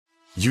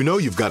You know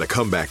you've got a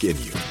comeback in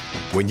you.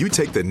 When you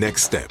take the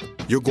next step,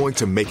 you're going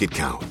to make it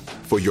count.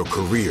 For your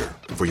career,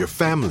 for your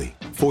family,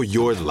 for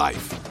your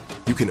life.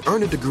 You can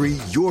earn a degree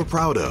you're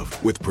proud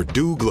of with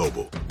Purdue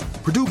Global.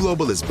 Purdue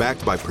Global is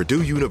backed by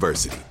Purdue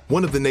University,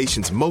 one of the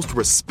nation's most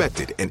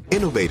respected and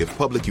innovative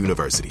public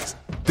universities.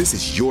 This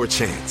is your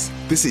chance.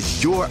 This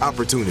is your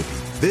opportunity.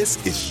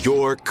 This is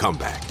your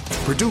comeback.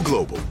 Purdue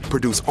Global,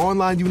 Purdue's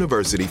online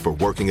university for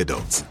working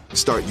adults.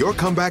 Start your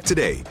comeback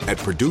today at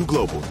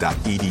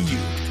purdueglobal.edu.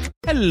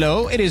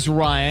 Hello, it is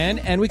Ryan,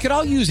 and we could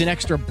all use an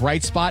extra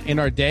bright spot in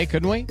our day,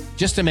 couldn't we?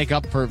 Just to make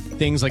up for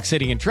things like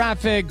sitting in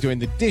traffic, doing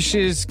the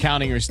dishes,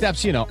 counting your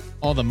steps, you know,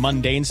 all the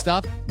mundane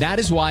stuff. That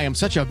is why I'm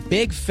such a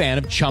big fan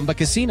of Chumba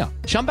Casino.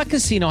 Chumba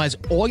Casino has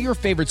all your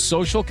favorite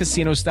social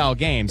casino-style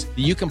games that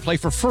you can play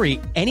for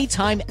free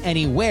anytime,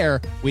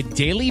 anywhere with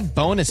daily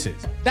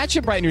bonuses. That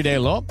should brighten your day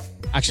a little.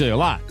 Actually, a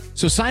lot.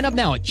 So sign up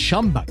now at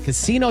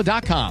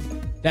ChumbaCasino.com.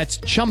 That's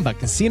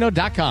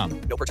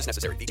ChumbaCasino.com. No purchase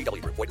necessary.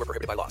 VGW Group. Void where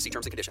prohibited by law. See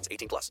terms and conditions.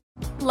 18+.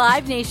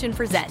 Live Nation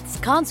presents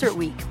Concert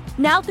Week.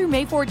 Now through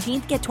May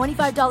 14th, get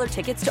 $25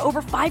 tickets to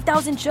over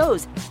 5,000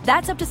 shows.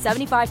 That's up to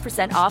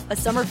 75% off a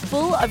summer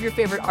full of your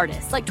favorite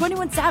artists like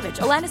 21 Savage,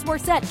 Alanis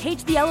Morissette,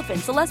 Cage the Elephant,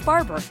 Celeste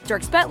Barber,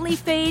 Dierks Bentley,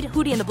 Fade,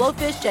 Hootie and the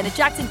Blowfish, Janet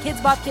Jackson,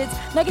 Kidz Bop Kids,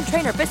 Meghan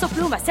Trainor, Peso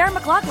Pluma, Sarah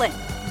McLachlan.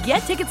 Get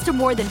tickets to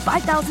more than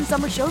 5,000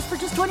 summer shows for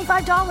just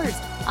 $25.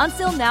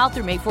 Until now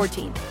through May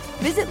 14th.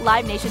 Visit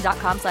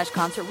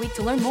LiveNation.com/Concert Week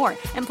to learn more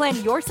and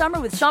plan your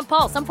summer with Sean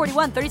Paul, Sum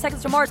 41, 30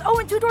 Seconds to Mars,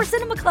 and Two Door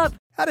Cinema Club.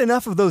 Had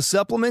enough of those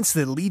supplements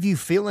that leave you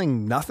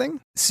feeling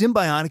nothing?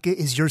 Symbiotica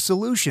is your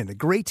solution to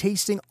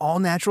great-tasting,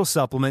 all-natural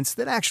supplements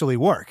that actually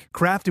work.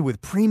 Crafted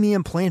with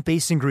premium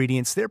plant-based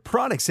ingredients, their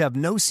products have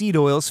no seed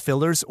oils,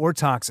 fillers, or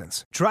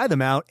toxins. Try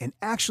them out and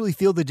actually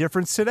feel the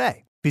difference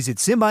today. Visit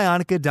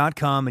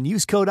Symbiotica.com and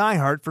use code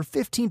IHEART for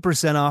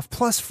 15% off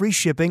plus free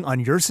shipping on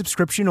your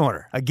subscription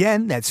order.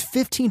 Again, that's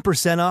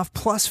 15% off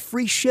plus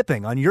free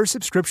shipping on your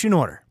subscription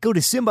order. Go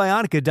to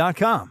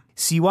Symbiotica.com,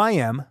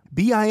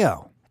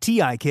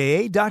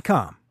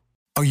 CYMBIOTIKA.com.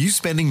 Are you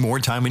spending more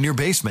time in your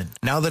basement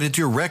now that it's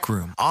your rec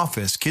room,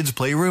 office, kids'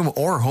 playroom,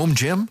 or home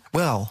gym?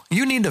 Well,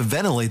 you need to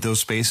ventilate those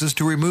spaces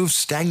to remove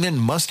stagnant,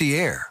 musty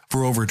air.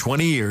 For over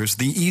 20 years,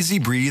 the Easy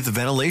Breathe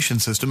ventilation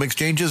system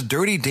exchanges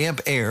dirty,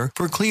 damp air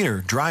for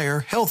cleaner,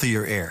 drier,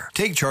 healthier air.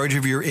 Take charge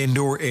of your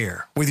indoor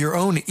air with your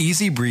own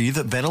Easy Breathe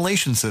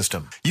ventilation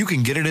system. You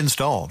can get it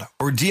installed,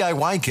 or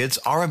DIY kits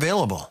are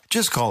available.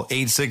 Just call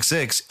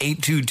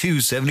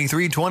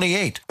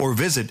 866-822-7328 or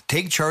visit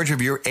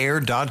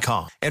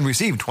takechargeofyourair.com and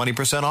receive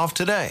 20% off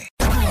today.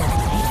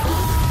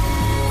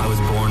 I was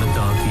born a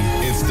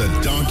donkey. It's the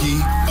donkey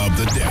of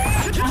the day.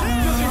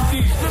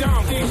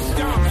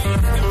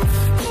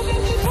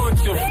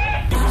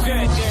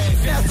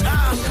 That's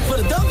time for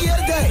the donkey of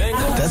the day.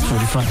 That's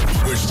pretty fun.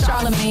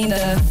 Charlamagne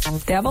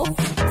the devil?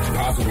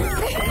 Possibly.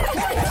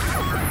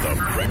 The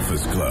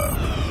Breakfast Club.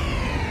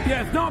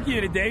 Yes, donkey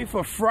of the day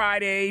for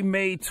Friday,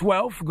 May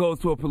 12th goes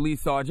to a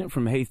police sergeant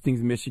from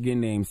Hastings,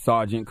 Michigan named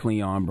Sergeant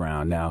Cleon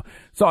Brown. Now,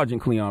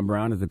 Sergeant Cleon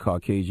Brown is a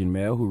Caucasian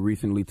male who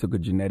recently took a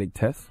genetic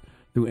test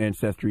through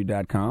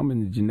Ancestry.com,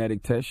 and the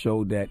genetic test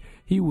showed that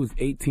he was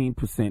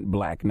 18%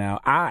 black. Now,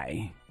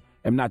 I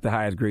am not the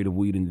highest grade of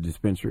weed in the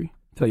dispensary.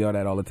 I tell y'all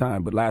that all the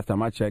time, but last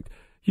time I checked,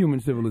 human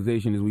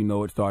civilization as we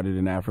know it started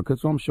in Africa,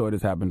 so I'm sure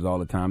this happens all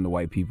the time to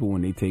white people.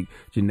 When they take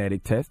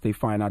genetic tests, they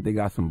find out they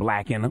got some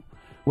black in them.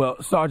 Well,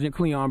 Sergeant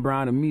Cleon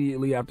Brown,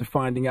 immediately after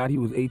finding out he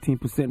was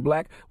 18%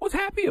 black, was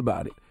happy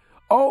about it.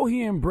 Oh,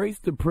 he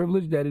embraced the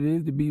privilege that it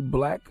is to be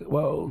black.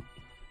 Well,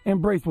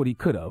 embraced what he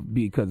could have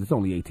because it's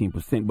only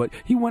 18%. But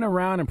he went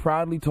around and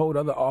proudly told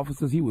other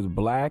officers he was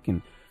black,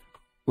 and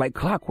like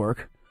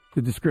clockwork,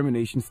 the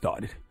discrimination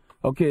started.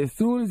 Okay, as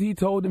soon as he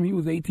told them he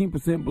was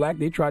 18% black,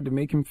 they tried to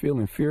make him feel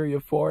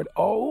inferior for it.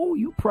 Oh,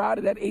 you proud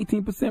of that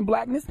 18%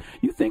 blackness?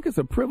 You think it's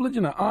a privilege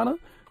and an honor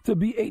to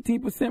be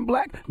 18%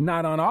 black?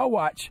 Not on our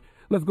watch.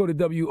 Let's go to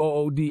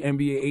WOOD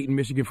NBA 8 in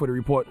Michigan for the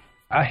report.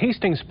 A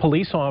Hastings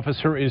police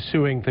officer is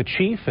suing the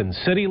chief and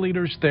city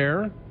leaders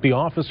there. The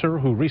officer,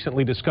 who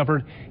recently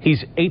discovered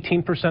he's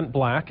 18%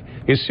 black,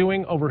 is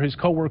suing over his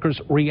co-workers'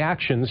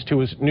 reactions to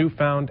his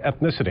newfound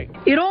ethnicity.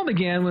 It all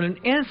began when an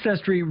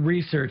Ancestry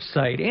research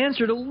site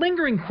answered a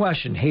lingering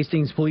question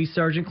Hastings Police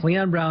Sergeant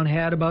Cleon Brown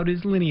had about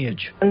his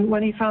lineage. And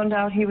when he found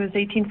out he was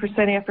 18%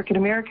 African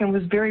American,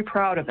 was very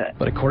proud of it.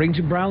 But according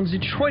to Brown's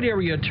Detroit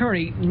area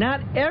attorney,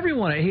 not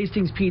everyone at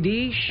Hastings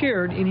PD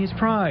shared in his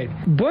pride.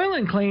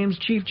 Boylan claims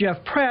Chief Jeff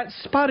Pratt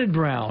spotted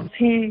Brown.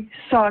 He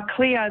saw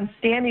Cleon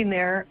standing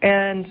there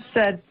and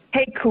said,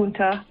 "Hey,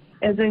 Kunta,"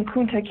 as in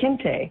Kunta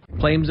Kinte.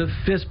 Claims of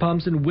fist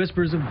pumps and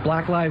whispers of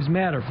Black Lives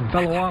Matter from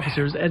fellow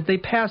officers as they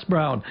passed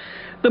Brown.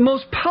 The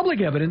most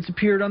public evidence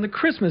appeared on the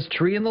Christmas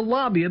tree in the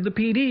lobby of the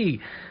PD.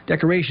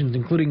 Decorations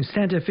including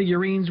Santa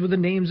figurines with the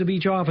names of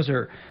each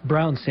officer.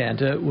 Brown's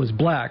Santa was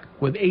black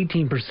with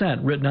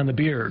 18% written on the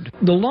beard.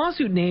 The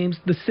lawsuit names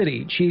the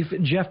city, Chief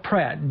Jeff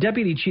Pratt,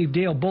 Deputy Chief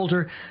Dale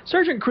Bolter,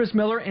 Sergeant Chris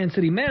Miller, and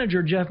City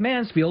Manager Jeff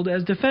Mansfield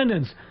as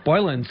defendants.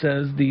 Boylan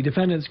says the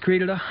defendants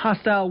created a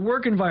hostile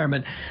work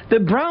environment,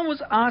 that Brown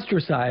was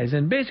ostracized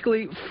and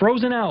basically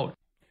frozen out.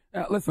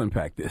 Now, let's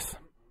unpack this,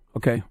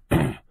 okay?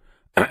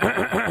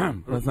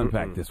 Let's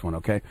unpack this one,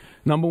 okay?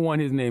 Number one,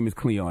 his name is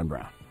Cleon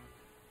Brown.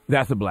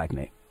 That's a black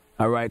name,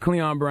 all right?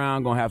 Cleon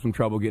Brown going to have some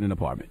trouble getting an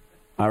apartment.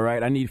 All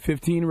right, I need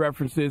 15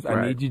 references.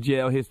 I need your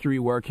jail history,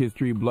 work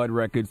history, blood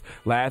records,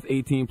 last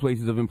 18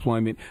 places of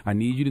employment. I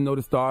need you to know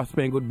the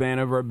Star-Spangled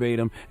Banner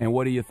verbatim. And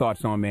what are your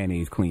thoughts on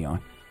mayonnaise,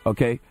 Cleon?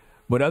 Okay?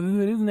 But other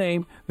than his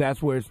name,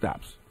 that's where it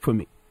stops for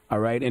me. All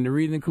right? And the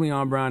reason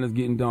Cleon Brown is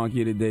getting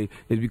donkey today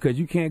is because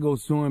you can't go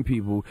suing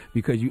people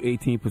because you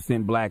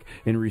 18% black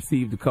and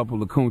received a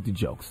couple of Kunta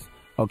jokes.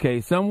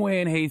 Okay,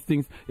 somewhere in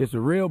Hastings, it's a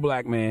real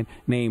black man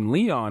named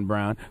Leon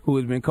Brown who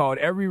has been called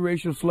every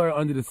racial slur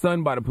under the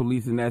sun by the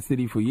police in that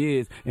city for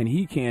years, and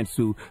he can't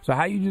sue. So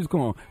how you just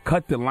going to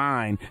cut the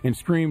line and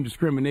scream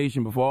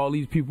discrimination before all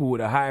these people with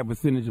a higher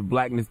percentage of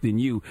blackness than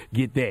you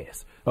get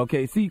theirs?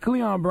 Okay, see,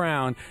 Cleon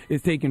Brown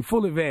is taking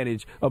full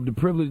advantage of the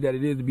privilege that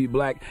it is to be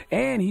black,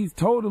 and he's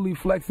totally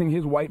flexing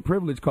his white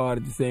privilege card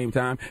at the same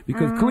time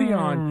because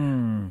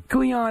Cleon,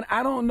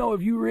 I don't know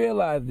if you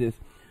realize this,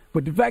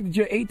 but the fact that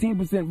you're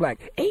 18% black,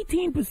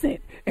 18%,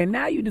 and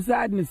now you're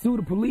deciding to sue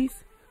the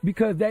police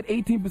because that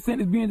 18%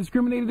 is being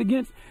discriminated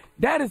against,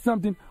 that is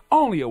something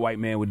only a white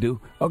man would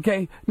do,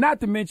 okay? Not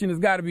to mention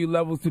there's got to be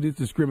levels to this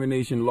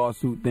discrimination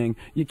lawsuit thing.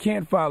 You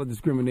can't file a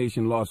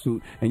discrimination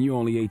lawsuit and you're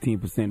only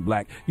 18%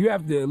 black. You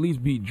have to at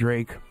least be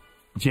Drake,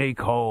 J.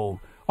 Cole,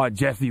 or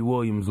Jesse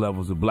Williams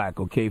levels of black,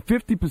 okay?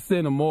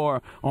 50% or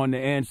more on the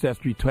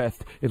ancestry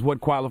test is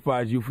what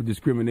qualifies you for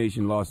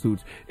discrimination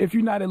lawsuits. If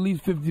you're not at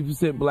least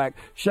 50% black,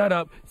 shut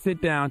up, sit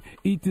down,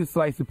 eat this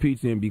slice of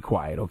pizza, and be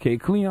quiet, okay?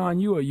 Cleon,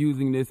 you are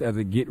using this as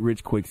a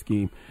get-rich-quick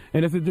scheme,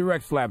 and it's a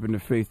direct slap in the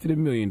face to the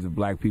millions of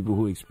black people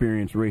who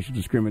experience racial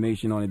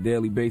discrimination on a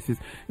daily basis.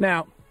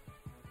 Now,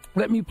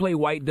 let me play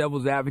white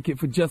devil's advocate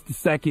for just a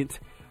second,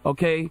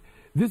 okay?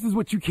 This is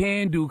what you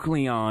can do,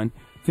 Cleon,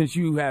 since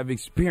you have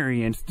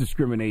experienced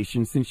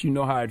discrimination, since you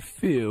know how it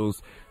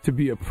feels to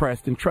be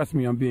oppressed. And trust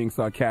me, I'm being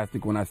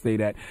sarcastic when I say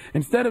that.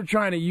 Instead of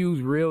trying to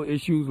use real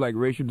issues like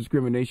racial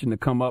discrimination to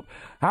come up,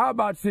 how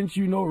about, since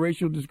you know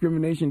racial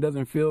discrimination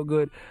doesn't feel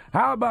good,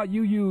 how about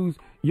you use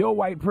your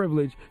white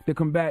privilege to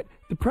combat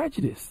the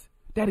prejudice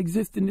that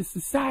exists in this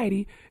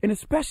society, and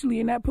especially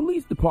in that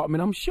police department?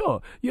 I'm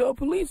sure you're a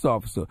police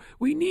officer.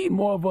 We need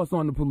more of us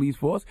on the police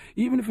force,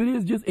 even if it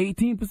is just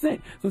 18%.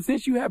 So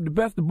since you have the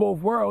best of both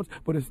worlds,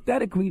 but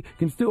aesthetically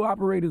can still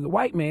operate as a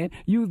white man,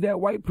 use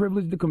that white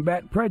privilege to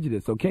combat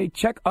prejudice, okay?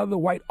 Check other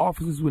white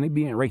officers when they're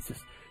being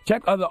racist.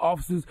 Check other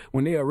officers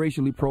when they are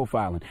racially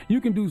profiling. You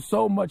can do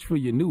so much for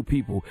your new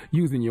people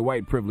using your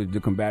white privilege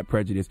to combat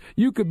prejudice.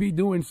 You could be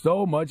doing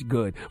so much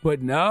good,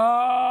 but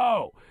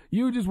no!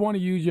 You just want to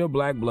use your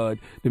black blood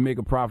to make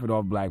a profit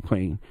off black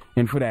pain.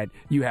 And for that,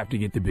 you have to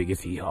get the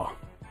biggest hee-haw.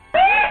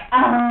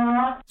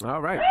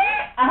 All right.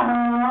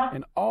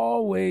 And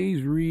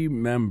always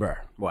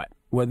remember,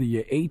 whether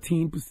you're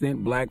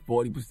 18% black,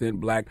 40%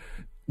 black,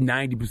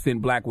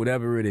 90% black,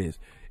 whatever it is,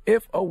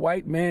 if a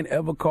white man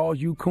ever calls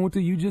you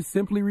Kunta, you just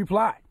simply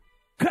reply,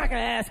 cracker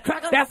ass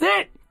cracker. That's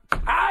it.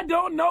 I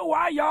don't know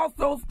why y'all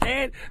so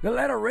scared to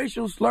let a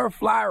racial slur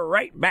fly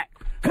right back.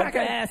 Cracker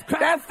ass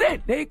cracker. That's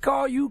it. They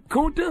call you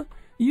Kunta,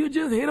 you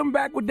just hit them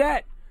back with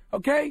that.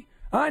 Okay?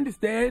 I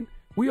understand.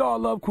 We all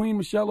love Queen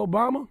Michelle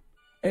Obama.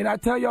 And I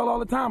tell y'all all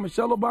the time,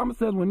 Michelle Obama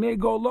says when they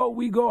go low,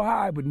 we go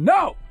high. But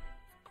no!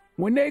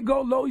 When they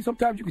go low,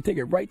 sometimes you can take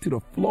it right to the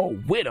floor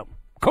with them.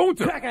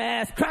 Kunta. Cracker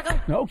ass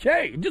cracker.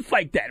 Okay, just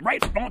like that,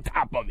 right on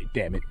top of it,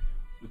 damn it.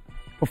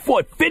 Before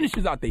it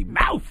finishes out their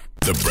mouth.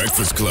 The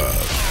Breakfast Club.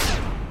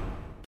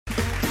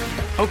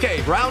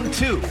 Okay, round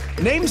two.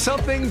 Name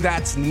something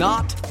that's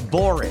not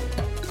boring.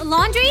 A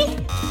laundry?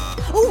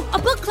 Ooh, a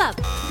book club.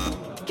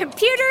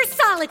 Computer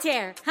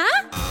solitaire,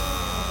 huh?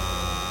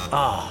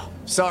 Ah,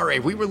 oh, sorry,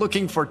 we were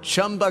looking for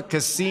Chumba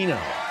Casino.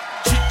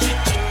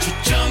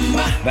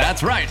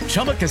 That's right.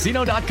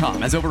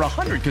 ChumbaCasino.com has over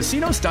 100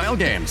 casino-style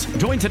games.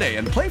 Join today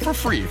and play for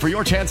free for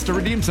your chance to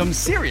redeem some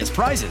serious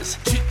prizes.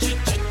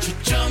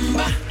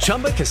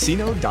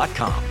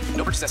 ChumbaCasino.com.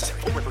 No purchase necessary.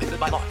 Void where prohibited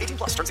by law. 18+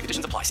 terms and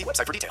conditions apply. See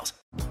website for details.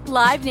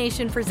 Live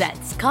Nation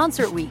presents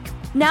Concert Week.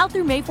 Now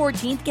through May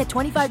 14th, get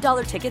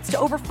 $25 tickets to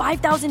over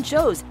 5,000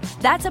 shows.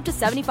 That's up to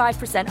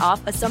 75%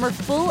 off a summer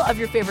full of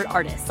your favorite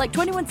artists like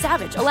 21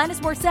 Savage,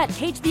 Alanis Morissette,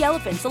 Cage the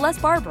Elephant,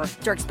 Celeste Barber,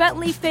 Dierks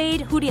Bentley,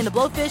 Fade, Hootie and the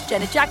Blowfish,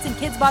 Janet Jackson,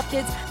 Kids Bop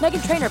Kids,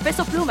 Meghan Trainor,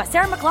 Peso Pluma,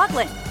 Sarah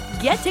McLachlan.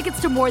 Get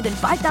tickets to more than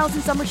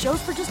 5,000 summer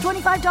shows for just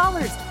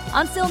 $25.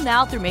 Until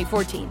now through May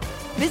 14th.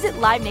 Visit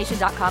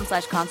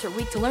LiveNation.com/Concert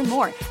Week to learn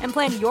more and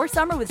plan your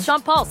summer with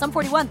Sean Paul, Sum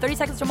 41, 30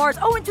 Seconds to Mars,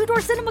 and Two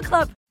Door Cinema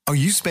Club. Are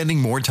you spending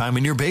more time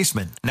in your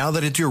basement now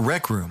that it's your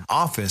rec room,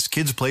 office,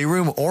 kids'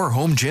 playroom, or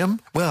home gym?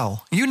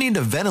 Well, you need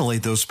to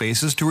ventilate those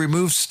spaces to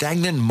remove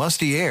stagnant,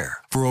 musty air.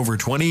 For over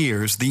 20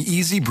 years, the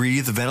Easy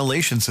Breathe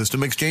ventilation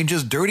system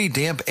exchanges dirty,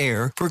 damp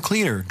air for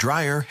cleaner,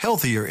 drier,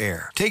 healthier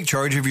air. Take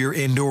charge of your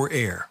indoor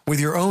air with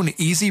your own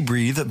Easy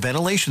Breathe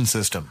ventilation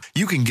system.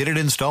 You can get it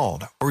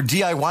installed, or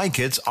DIY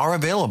kits are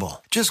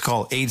available. Just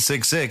call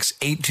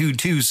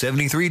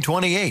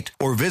 866-822-7328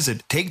 or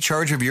visit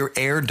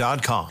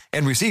takechargeofyourair.com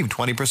and receive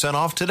 20%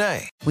 off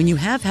today. When you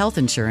have health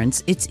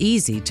insurance, it's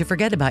easy to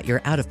forget about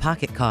your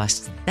out-of-pocket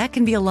costs. That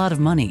can be a lot of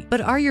money. But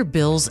are your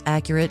bills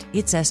accurate?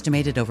 It's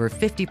estimated over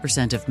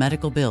 50% of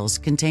medical bills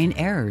contain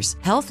errors.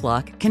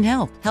 HealthLock can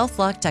help.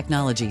 HealthLock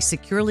technology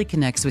securely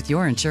connects with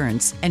your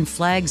insurance and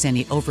flags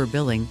any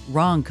overbilling,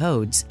 wrong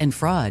codes, and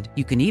fraud.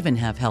 You can even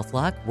have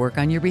HealthLock work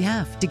on your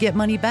behalf to get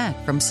money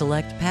back from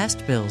select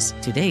past bills.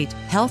 To date,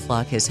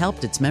 HealthLock has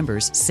helped its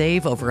members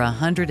save over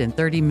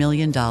 $130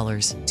 million.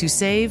 To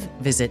save,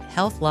 visit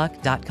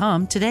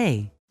healthlock.com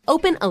today.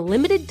 Open a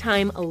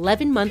limited-time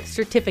 11-month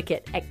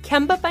certificate at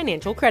Kemba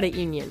Financial Credit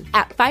Union.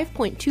 At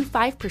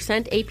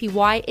 5.25%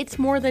 APY, it's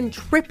more than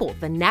triple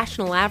the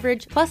national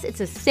average, plus it's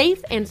a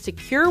safe and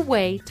secure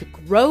way to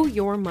grow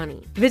your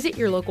money. Visit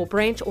your local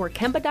branch or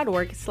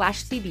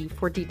kemba.org/cb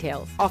for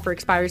details. Offer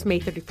expires May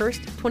 31st,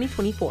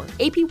 2024.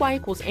 APY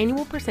equals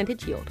annual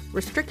percentage yield.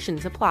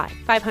 Restrictions apply.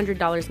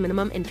 $500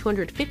 minimum and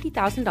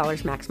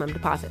 $250,000 maximum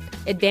deposit.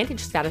 Advantage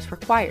status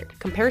required.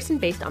 Comparison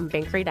based on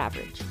bank rate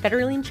average.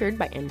 Federally insured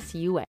by NCUA.